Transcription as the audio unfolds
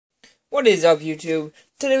What is up, YouTube?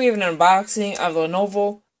 Today we have an unboxing of the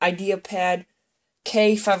Lenovo IdeaPad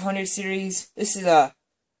Y500 series. This is a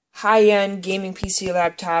high-end gaming PC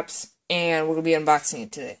laptops, and we're going to be unboxing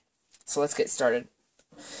it today. So let's get started.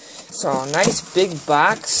 So, nice big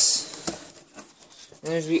box.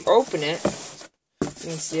 And as we open it, you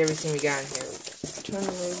can see everything we got in here. Turn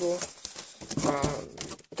the label.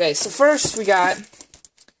 Okay, so first we got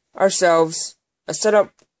ourselves a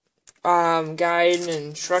setup guide and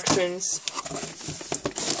instructions,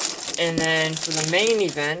 and then for the main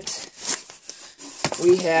event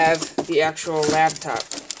we have the actual laptop.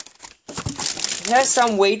 It has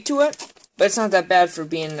some weight to it, but it's not that bad for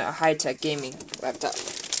being a high-tech gaming laptop.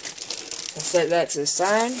 I'll set that to the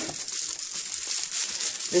side.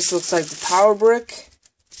 This looks like the power brick.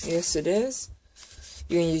 Yes, it is.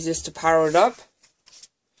 You can use this to power it up.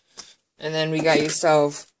 And then we got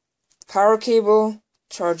yourself power cable,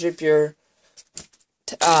 charge up your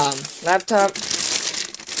laptop.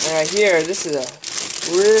 And right here, this is a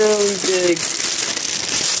really big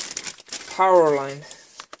power line.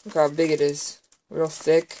 Look how big it is. Real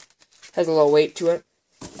thick. Has a little weight to it.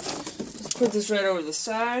 Let's put this right over the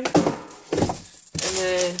side. And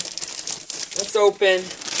then let's open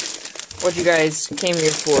what you guys came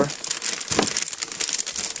here for.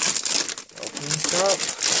 Open this up.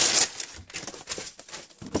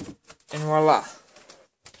 And voila.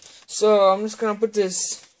 So I'm just gonna put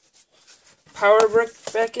this power brick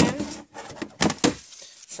back in,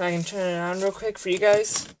 so I can turn it on real quick for you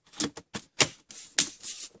guys.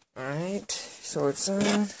 Alright, so it's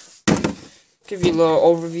on. Give you a little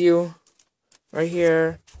overview. Right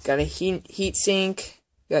here, got a heat sink,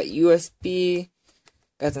 got USB,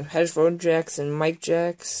 got some headphone jacks and mic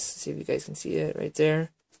jacks. See if you guys can see it right there.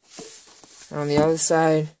 And on the other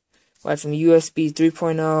side, got some USB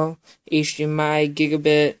 3.0, HDMI,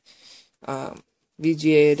 gigabit,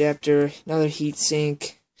 VGA adapter, another heat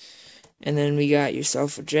sink, and then we got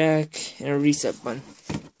yourself a jack and a reset button.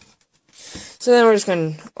 So then we're just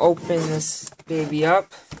going to open this baby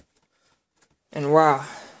up, and wow,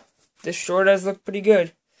 this sure does look pretty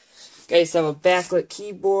good. Guys, have a backlit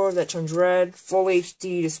keyboard that turns red, full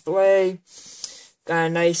HD display, got a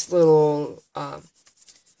nice little,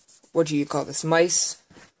 what do you call this, mice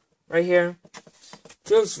right here.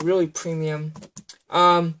 Feels really premium.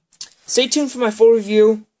 Stay tuned for my full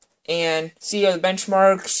review and see all the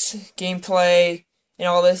benchmarks, gameplay, and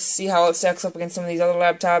all this. See how it stacks up against some of these other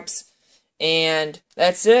laptops. And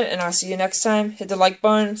that's it, and I'll see you next time. Hit the like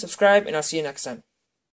button, subscribe, and I'll see you next time.